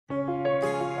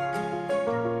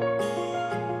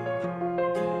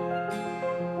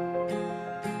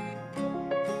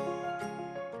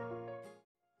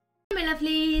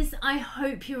I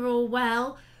hope you're all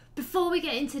well. Before we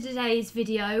get into today's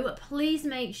video, please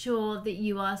make sure that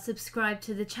you are subscribed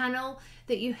to the channel,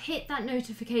 that you hit that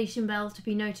notification bell to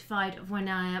be notified of when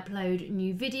I upload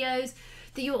new videos,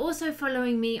 that you're also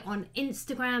following me on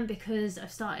Instagram because I've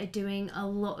started doing a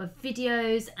lot of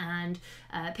videos and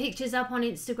pictures up on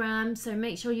Instagram, so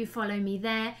make sure you follow me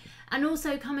there. And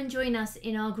also come and join us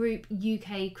in our group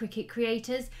UK Cricut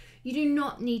Creators. You do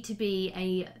not need to be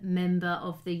a member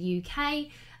of the UK,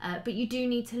 but you do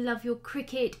need to love your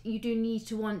Cricut. You do need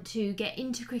to want to get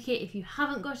into Cricut if you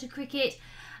haven't got a Cricut,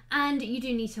 and you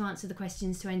do need to answer the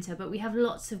questions to enter. But we have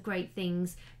lots of great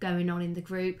things going on in the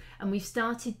group, and we've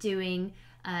started doing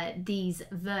these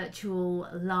virtual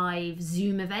live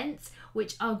Zoom events,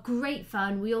 which are great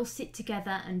fun. We all sit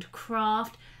together and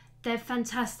craft. They're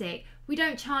fantastic. We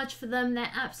don't charge for them,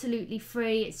 they're absolutely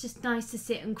free. It's just nice to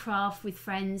sit and craft with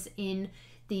friends in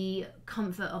the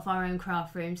comfort of our own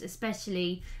craft rooms,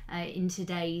 especially in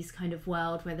today's kind of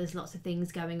world where there's lots of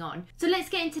things going on. So let's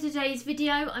get into today's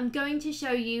video. I'm going to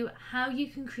show you how you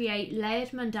can create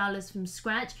layered mandalas from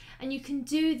scratch, and you can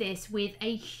do this with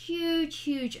a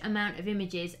huge amount of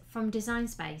images from Design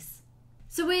Space.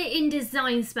 So we're in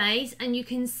Design Space, and you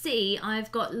can see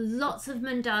I've got lots of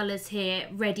mandalas here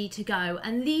ready to go,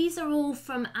 and these are all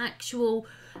from actual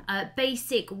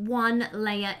basic one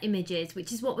layer images,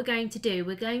 which is what we're going to do.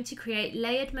 We're going to create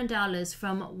layered mandalas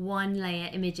from one layer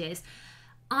images.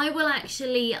 I will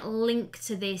actually link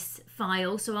to this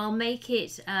file, so I'll make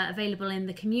it available in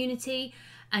the community,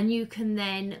 and you can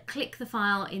then click the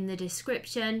file in the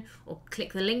description, or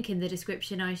click the link in the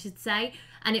description I should say,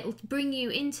 and it will bring you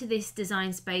into this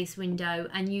Design Space window,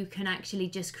 and you can actually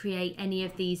just create any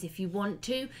of these if you want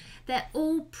to. They're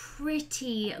all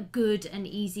pretty good and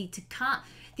easy to cut.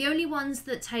 The only ones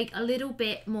that take a little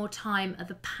bit more time are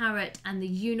the parrot and the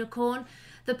unicorn.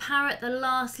 The parrot, the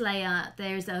last layer,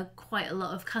 there's quite a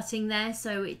lot of cutting there,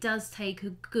 so it does take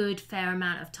a good fair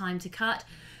amount of time to cut.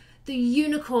 The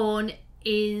unicorn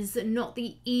is not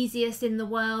the easiest in the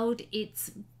world. It's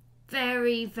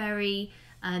very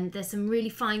and there's some really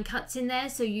fine cuts in there,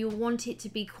 so you'll want it to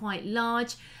be quite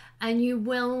large, and you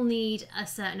will need a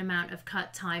certain amount of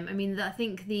cut time. I mean, I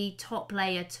think the top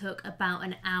layer took about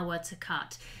an hour to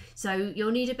cut, so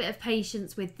you'll need a bit of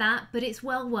patience with that, but it's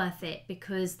well worth it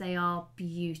because they are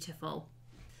beautiful.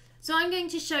 So I'm going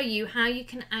to show you how you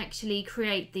can actually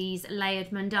create these layered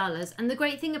mandalas, and the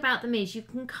great thing about them is you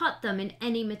can cut them in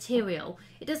any material.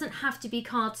 It doesn't have to be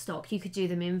cardstock. You could do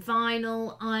them in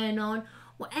vinyl, iron-on,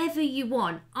 whatever you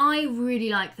want. I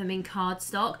really like them in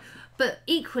cardstock, but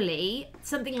equally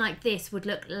something like this would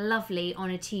look lovely on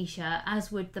a t-shirt,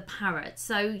 as would the parrot.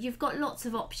 So you've got lots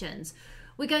of options.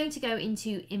 We're going to go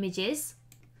into images,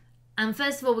 and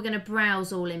first of all we're going to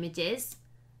browse all images.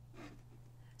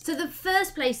 So the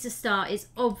first place to start is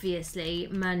obviously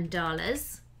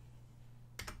mandalas.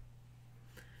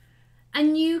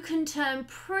 And you can turn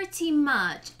pretty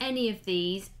much any of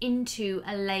these into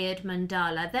a layered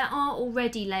mandala. There are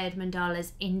already layered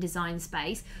mandalas in Design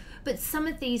Space, but some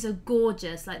of these are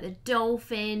gorgeous, like the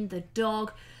dolphin, the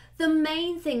dog. The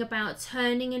main thing about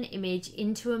turning an image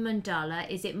into a mandala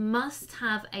is it must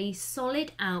have a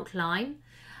solid outline,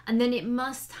 and then it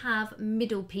must have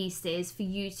middle pieces for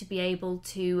you to be able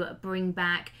to bring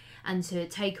back and to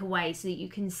take away, so that you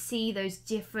can see those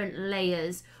different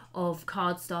layers of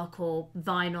cardstock or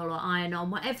vinyl or iron-on,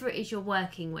 whatever it is you're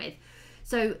working with.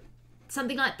 So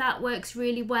something like that works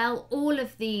really well. All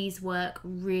of these work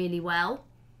really well.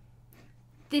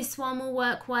 This one will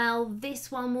work well, this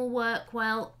one will work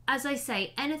well. As I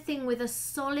say, anything with a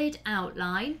solid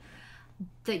outline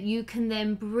that you can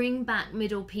then bring back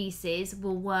middle pieces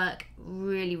will work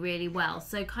really well.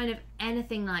 So kind of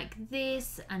anything like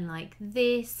this and like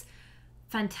this,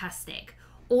 fantastic.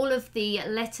 All of the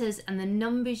letters and the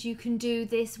numbers you can do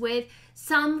this with.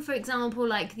 Some, for example,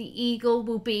 like the eagle,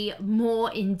 will be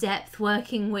more in depth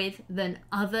working with than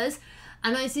others.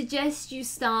 And I suggest you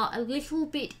start a little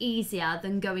bit easier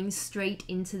than going straight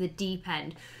into the deep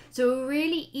end. So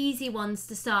really easy ones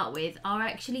to start with are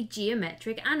actually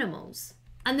geometric animals.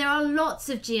 And there are lots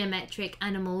of geometric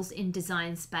animals in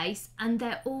Design Space, and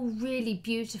they're all really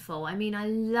beautiful. I mean, I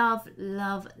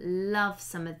love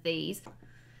some of these.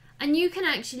 And you can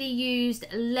actually use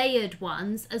layered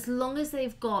ones as long as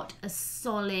they've got a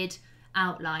solid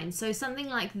outline. So something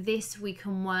like this we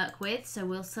can work with. So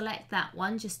we'll select that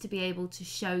one just to be able to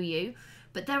show you.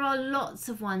 But there are lots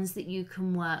of ones that you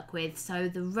can work with. So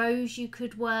the rose you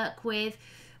could work with,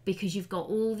 because you've got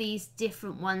all these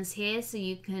different ones here, so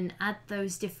you can add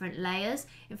those different layers.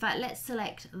 In fact, let's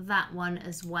select that one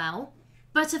as well.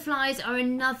 Butterflies are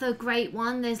another great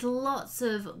one. There's lots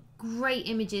of great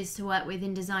images to work with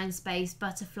in Design Space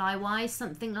butterfly wise.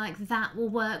 Something like that will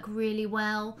work really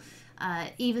well.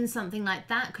 Even something like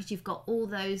that, because you've got all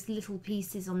those little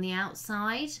pieces on the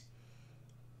outside.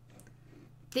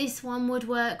 This one would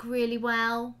work really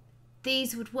well.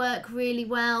 These would work really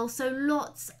well. So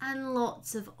lots and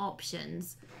lots of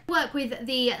options. Work with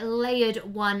the layered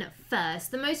one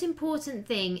first. The most important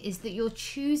thing is that you're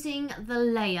choosing the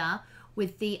layer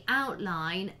with the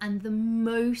outline and the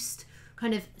most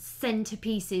kind of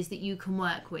centerpieces that you can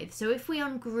work with. So if we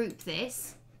ungroup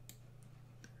this,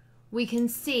 we can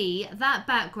see that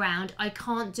background, I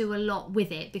can't do a lot with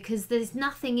it because there's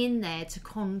nothing in there to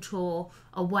contour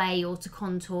away or to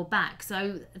contour back.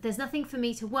 So there's nothing for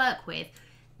me to work with.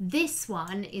 This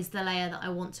one is the layer that I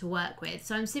want to work with.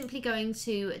 So I'm simply going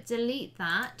to delete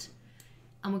that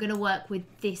and we're going to work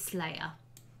with this layer.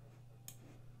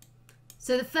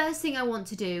 So the first thing I want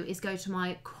to do is go to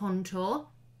my contour.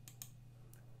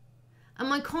 And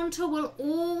my contour will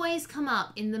always come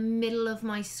up in the middle of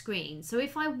my screen. So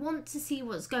if I want to see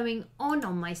what's going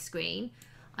on my screen,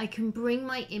 I can bring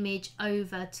my image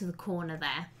over to the corner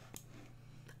there.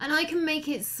 And I can make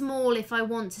it small if I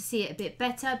want to see it a bit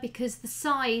better, because the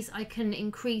size I can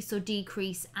increase or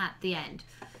decrease at the end.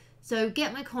 So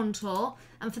get my contour,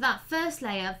 and for that first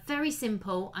layer, very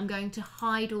simple, I'm going to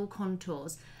hide all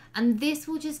contours. And this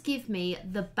will just give me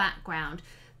the background.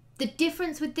 The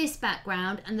difference with this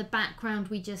background and the background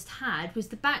we just had was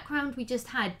the background we just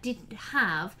had didn't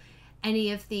have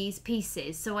any of these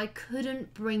pieces, so I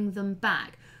couldn't bring them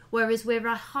back. Whereas where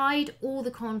I hide all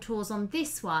the contours on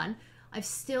this one, I've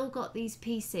still got these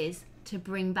pieces to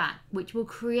bring back, which will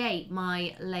create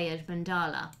my layered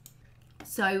mandala.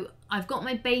 So I've got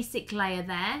my basic layer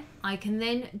there. I can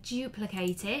then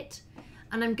duplicate it,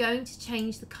 and I'm going to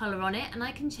change the color on it, and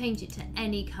I can change it to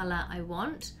any color I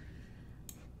want.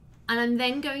 And I'm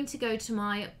then going to go to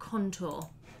my contour.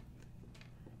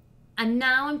 And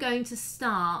now I'm going to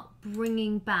start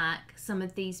bringing back some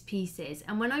of these pieces.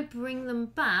 And when I bring them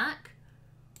back,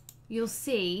 you'll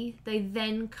see they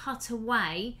then cut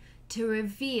away to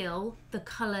reveal the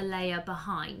color layer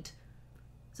behind.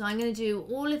 So I'm going to do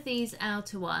all of these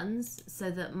outer ones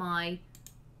so that my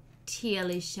teal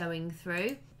is showing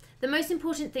through. The most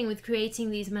important thing with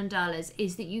creating these mandalas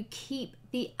is that you keep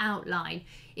the outline.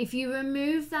 If you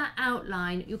remove that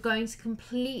outline, you're going to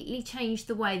completely change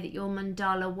the way that your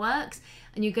mandala works,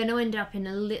 and you're going to end up in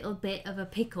a little bit of a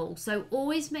pickle. So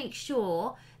always make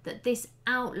sure that this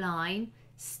outline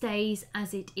stays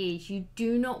as it is. You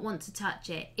do not want to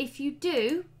touch it. If you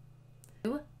do,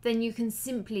 then you can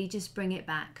simply just bring it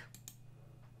back.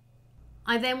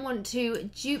 I then want to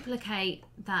duplicate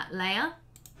that layer.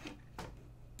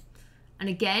 And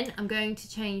again, I'm going to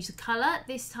change the color.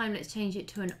 This time, let's change it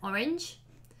to an orange.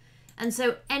 And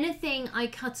so anything I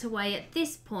cut away at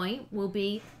this point will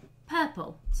be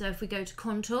purple. So if we go to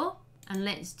contour, and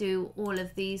let's do all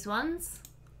of these ones.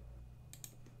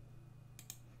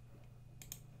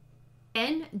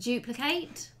 Then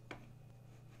duplicate.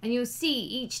 And you'll see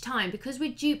each time, because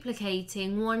we're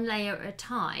duplicating one layer at a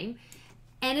time,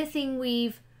 anything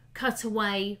we've cut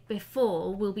away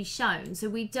before will be shown, so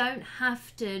we don't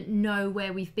have to know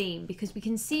where we've been, because we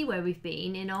can see where we've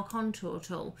been in our contour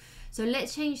tool. So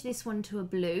let's change this one to a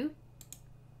blue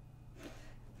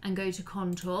and go to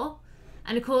contour,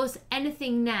 and of course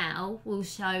anything now will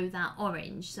show that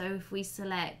orange. So if we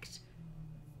select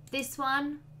this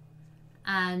one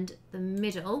and the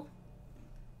middle,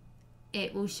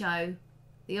 it will show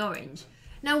the orange.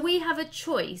 Now we have a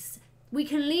choice. We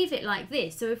can leave it like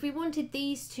this. So if we wanted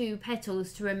these two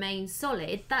petals to remain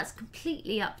solid, that's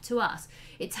completely up to us.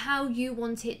 It's how you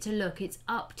want it to look. It's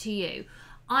up to you.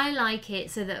 I like it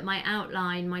so that my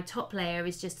outline, my top layer,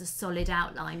 is just a solid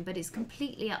outline, but it's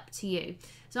completely up to you.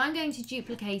 So I'm going to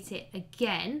duplicate it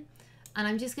again, and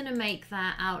I'm just going to make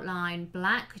that outline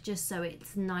black just so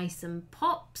it's nice and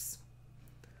pops.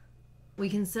 We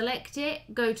can select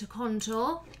it, go to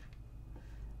contour,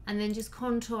 and then just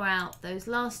contour out those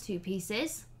last two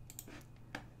pieces.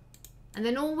 And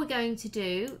then all we're going to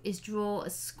do is draw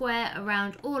a square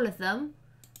around all of them,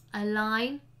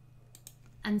 align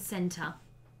and center.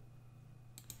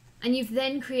 And you've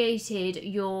then created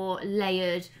your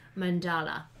layered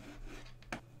mandala.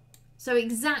 So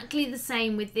exactly the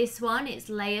same with this one, it's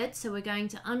layered, so we're going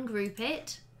to ungroup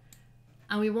it.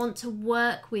 And we want to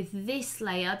work with this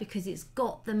layer because it's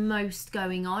got the most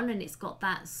going on and it's got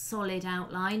that solid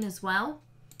outline as well.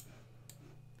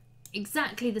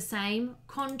 Exactly the same,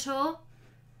 contour.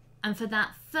 And for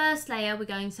that first layer, we're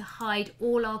going to hide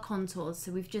all our contours.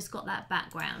 So we've just got that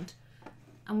background.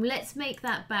 And let's make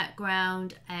that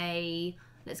background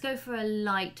let's go for a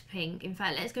light pink. In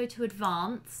fact, let's go to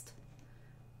advanced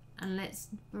and let's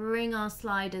bring our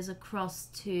sliders across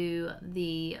to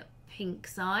the pink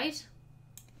side.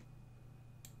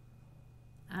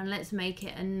 And let's make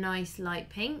it a nice light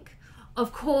pink.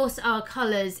 Of course, our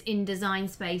colours in Design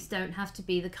Space don't have to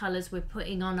be the colours we're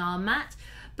putting on our mat,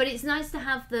 but it's nice to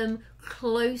have them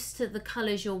close to the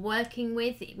colours you're working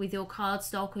with your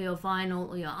cardstock or your vinyl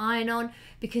or your iron-on,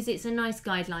 because it's a nice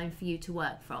guideline for you to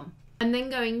work from. I'm then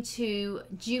going to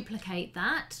duplicate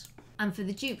that, and for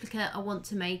the duplicate I want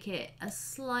to make it a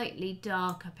slightly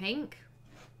darker pink.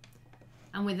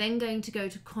 And we're then going to go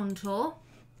to contour,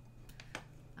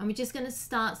 and we're just going to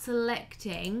start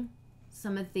selecting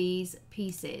some of these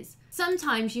pieces.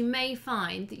 Sometimes you may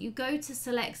find that you go to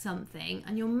select something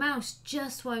and your mouse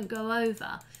just won't go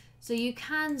over. So you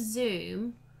can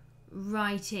zoom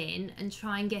right in and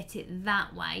try and get it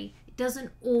that way. It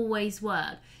doesn't always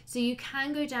work. So you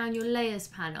can go down your layers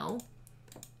panel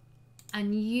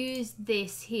and use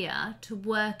this here to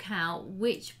work out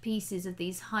which pieces of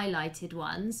these highlighted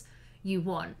ones you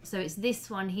want. So it's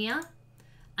this one here,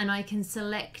 and I can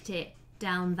select it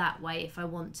down that way if I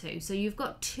want to. So you've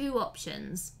got two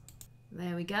options.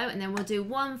 There we go. And then we'll do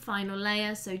one final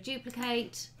layer. So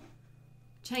duplicate,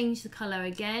 change the color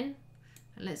again,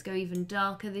 and let's go even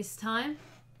darker this time.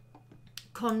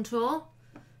 Contour,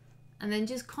 and then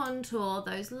just contour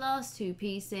those last two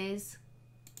pieces.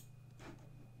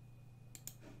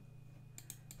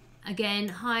 Again,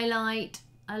 highlight,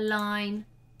 align,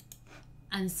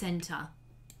 and center.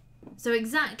 So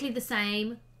exactly the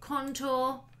same,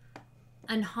 contour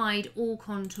and hide all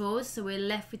contours, so we're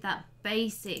left with that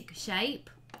basic shape.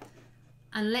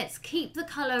 And let's keep the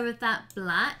color of that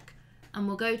black, and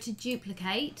we'll go to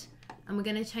duplicate, and we're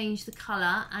going to change the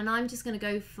color, and I'm just going to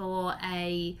go for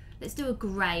let's do a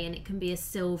gray, and it can be a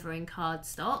silver in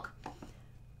cardstock.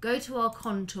 Go to our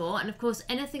contour, and of course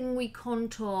anything we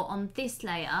contour on this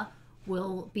layer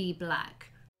will be black.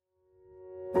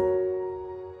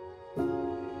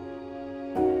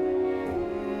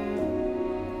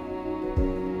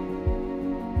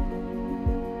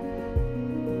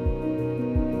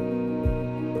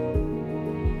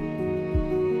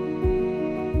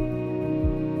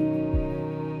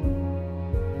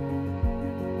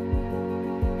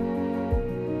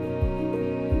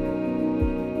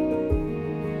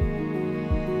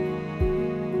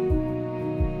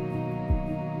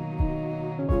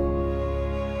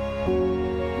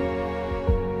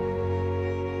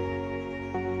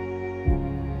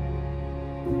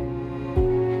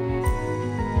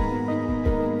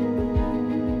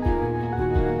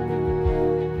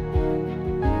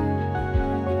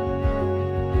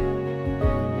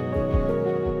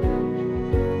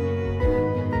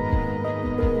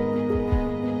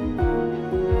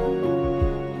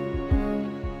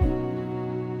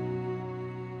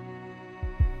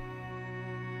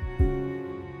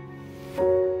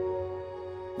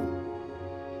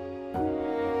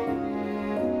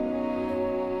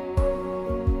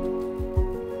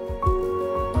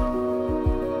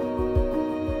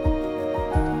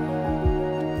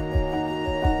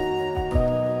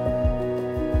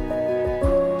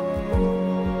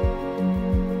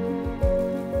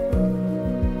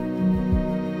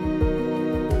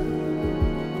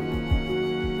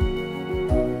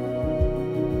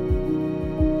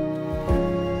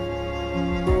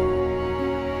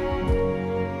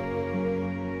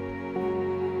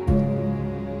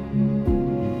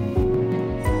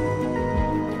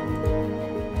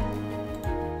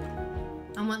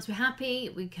 Once we're happy,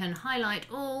 we can highlight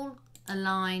all,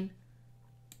 align,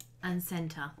 and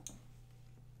center.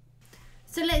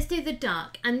 So let's do the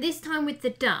duck, and this time with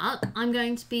the duck I'm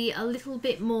going to be a little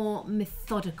bit more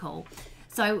methodical.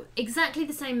 So exactly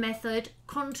the same method,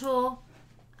 contour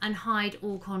and hide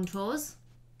all contours.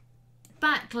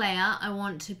 Back layer I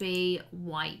want to be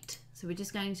white, so we're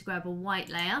just going to grab a white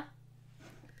layer,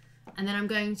 and then I'm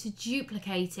going to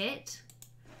duplicate it,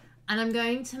 and I'm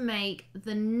going to make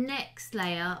the next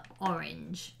layer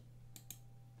orange.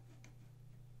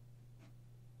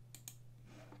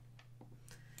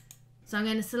 So I'm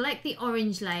going to select the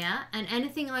orange layer, and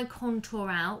anything I contour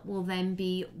out will then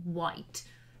be white.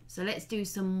 So let's do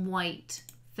some white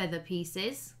feather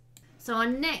pieces. So our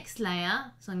next layer,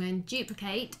 so I'm going to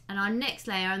duplicate, and our next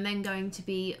layer I'm then going to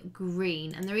be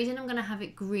green. And the reason I'm going to have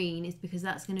it green is because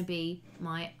that's going to be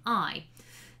my eye.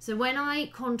 So when I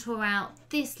contour out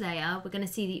this layer, we're going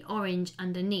to see the orange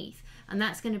underneath, and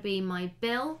that's going to be my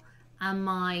bill and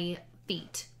my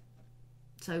feet.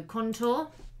 So contour.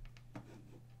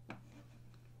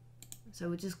 So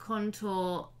we'll just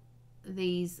contour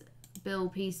these bill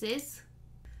pieces.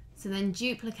 So then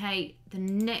duplicate the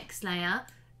next layer,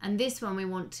 and this one we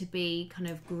want to be kind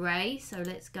of grey. So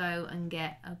let's go and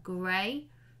get a grey.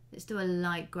 Let's do a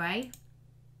light grey.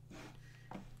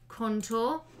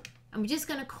 Contour, and we're just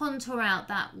going to contour out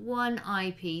that one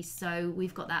eyepiece. So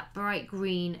we've got that bright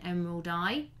green emerald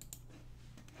eye.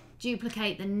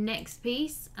 Duplicate the next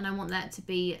piece, and I want that to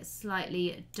be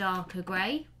slightly darker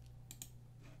grey.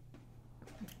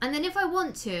 And then if I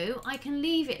want to, I can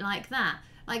leave it like that.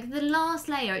 Like the last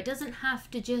layer, it doesn't have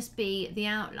to just be the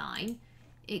outline.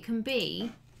 It can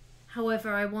be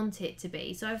however I want it to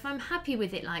be. So if I'm happy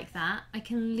with it like that, I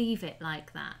can leave it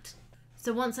like that.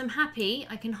 So once I'm happy,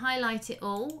 I can highlight it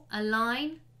all,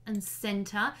 align and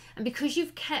center. And because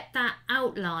you've kept that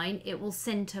outline, it will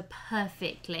center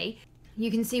perfectly.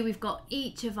 You can see we've got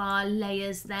each of our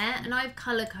layers there, and I've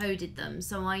color coded them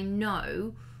so I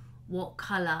know what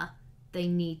color they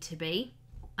need to be.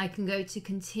 I can go to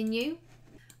continue.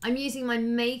 I'm using my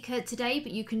Maker today,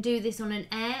 but you can do this on an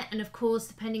Air, and of course,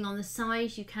 depending on the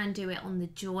size, you can do it on the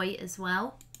Joy as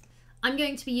well. I'm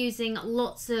going to be using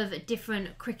lots of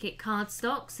different Cricut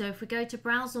cardstock. So if we go to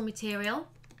Browse All Material,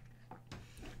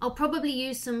 I'll probably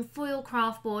use some foil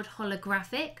craftboard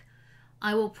holographic.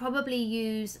 I will probably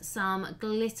use some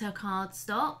glitter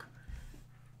cardstock.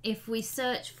 If we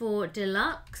search for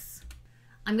deluxe,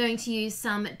 I'm going to use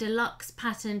some deluxe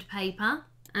patterned paper.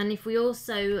 And if we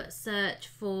also search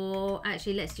for,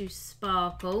 actually let's do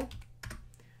sparkle,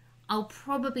 I'll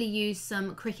probably use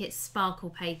some Cricut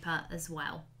sparkle paper as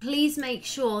well. Please make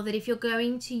sure that if you're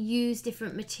going to use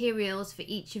different materials for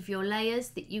each of your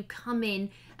layers, that you come in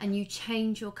and you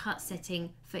change your cut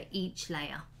setting for each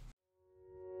layer.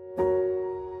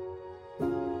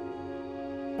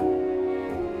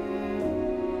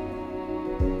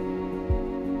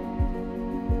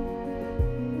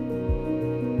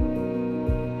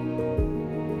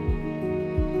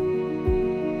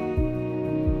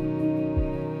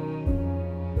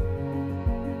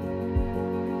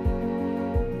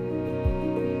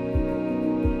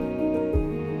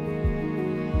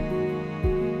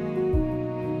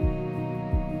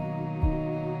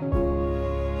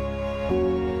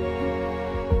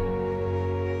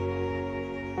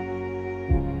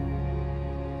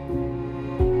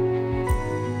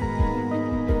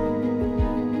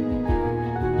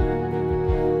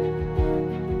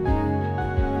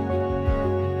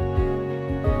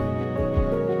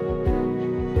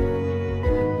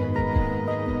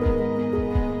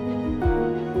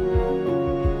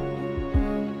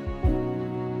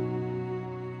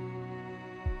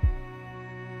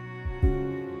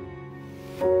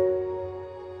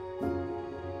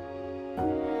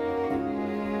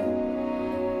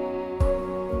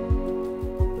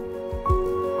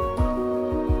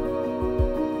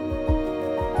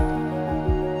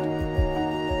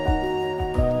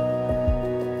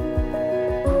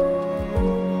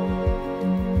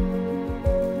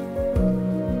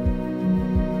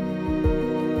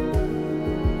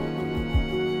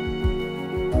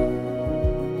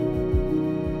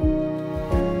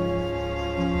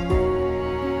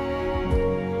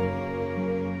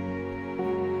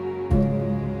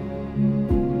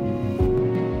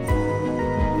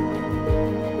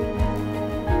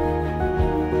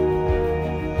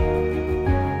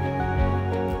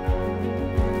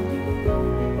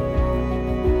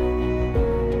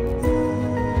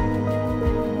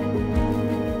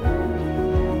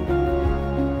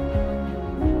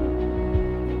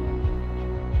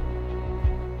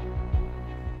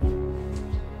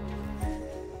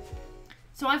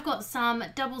 So I've got some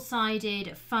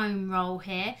double-sided foam roll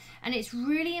here, and it's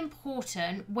really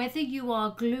important, whether you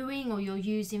are gluing or you're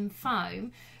using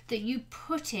foam, that you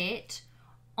put it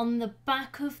on the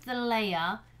back of the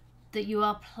layer that you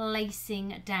are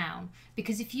placing down.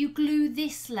 Because if you glue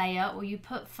this layer or you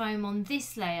put foam on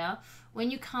this layer, when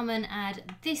you come and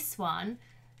add this one,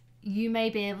 you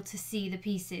may be able to see the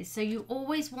pieces. So you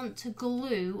always want to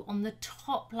glue on the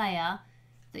top layer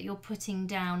that you're putting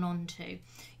down onto.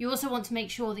 You also want to make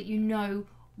sure that you know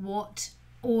what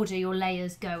order your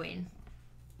layers go in.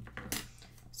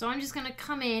 So I'm just going to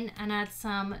come in and add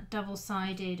some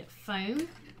double-sided foam,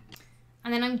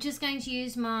 and then I'm just going to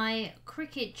use my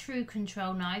Cricut True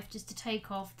Control knife just to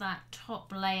take off that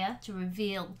top layer to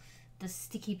reveal the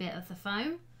sticky bit of the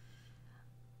foam.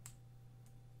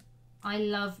 I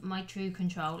love my True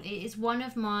Control. It is one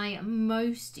of my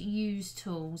most used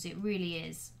tools. It really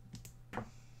is.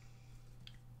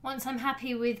 Once I'm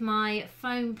happy with my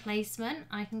foam placement,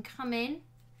 I can come in,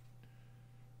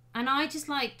 and I just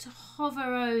like to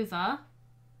hover over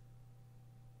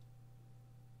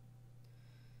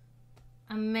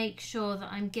and make sure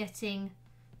that I'm getting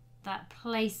that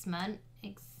placement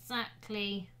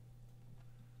exactly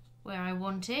where I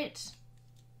want it.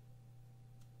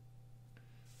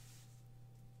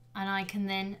 And I can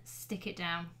then stick it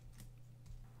down.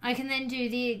 I can then do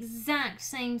the exact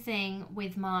same thing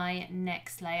with my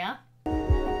next layer.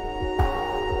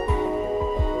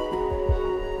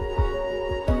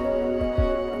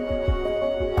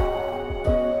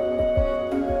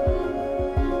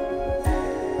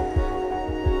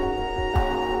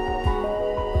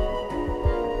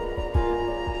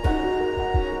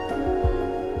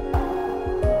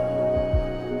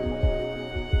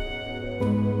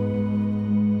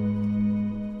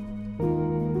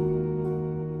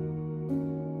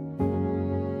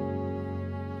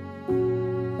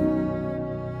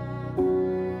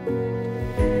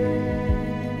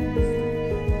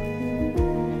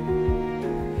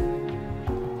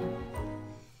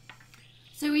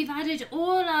 So we've added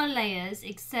all our layers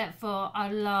except for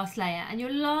our last layer, and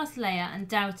your last layer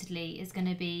undoubtedly is going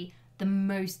to be the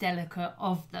most delicate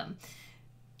of them.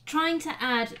 Trying to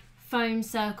add foam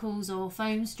circles or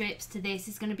foam strips to this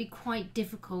is going to be quite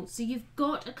difficult, so you've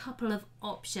got a couple of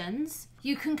options.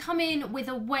 You can come in with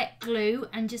a wet glue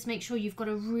and just make sure you've got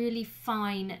a really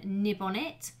fine nib on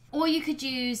it, or you could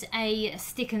use a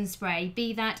stick and spray,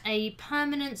 be that a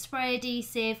permanent spray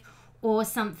adhesive or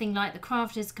something like the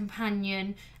Crafter's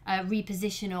Companion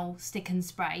repositional stick and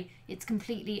spray. It's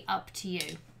completely up to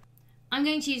you. I'm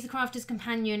going to use the Crafter's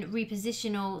Companion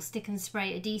repositional stick and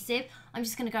spray adhesive. I'm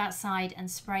just going to go outside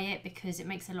and spray it because it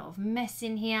makes a lot of mess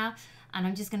in here, and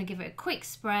I'm just going to give it a quick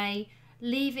spray,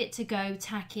 leave it to go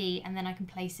tacky, and then I can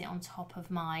place it on top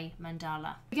of my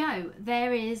mandala.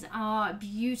 There is our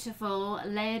beautiful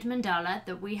layered mandala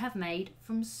that we have made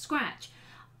from scratch.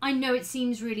 I know it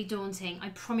seems really daunting. I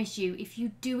promise you, if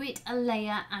you do it a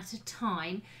layer at a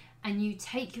time and you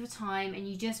take your time and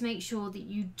you just make sure that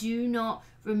you do not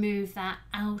remove that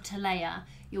outer layer,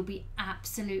 you'll be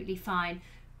absolutely fine.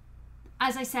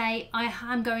 As I say, I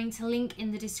am going to link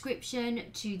in the description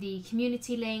to the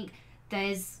community link.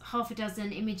 There's half a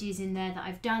dozen images in there that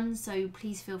I've done, so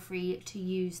please feel free to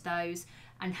use those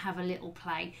and have a little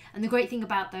play. And the great thing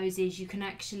about those is you can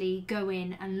actually go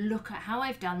in and look at how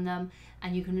I've done them,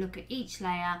 and you can look at each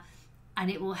layer, and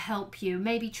it will help you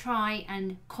maybe try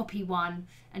and copy one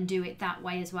and do it that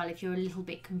way as well if you're a little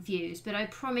bit confused. But I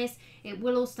promise it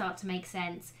will all start to make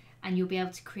sense, and you'll be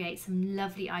able to create some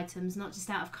lovely items, not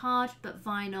just out of card, but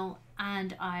vinyl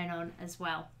and iron-on as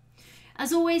well.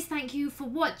 As always, thank you for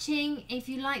watching. If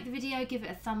you like the video, give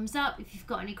it a thumbs up. If you've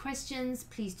got any questions,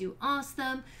 please do ask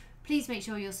them. Please make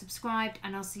sure you're subscribed,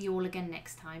 and I'll see you all again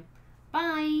next time.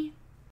 Bye!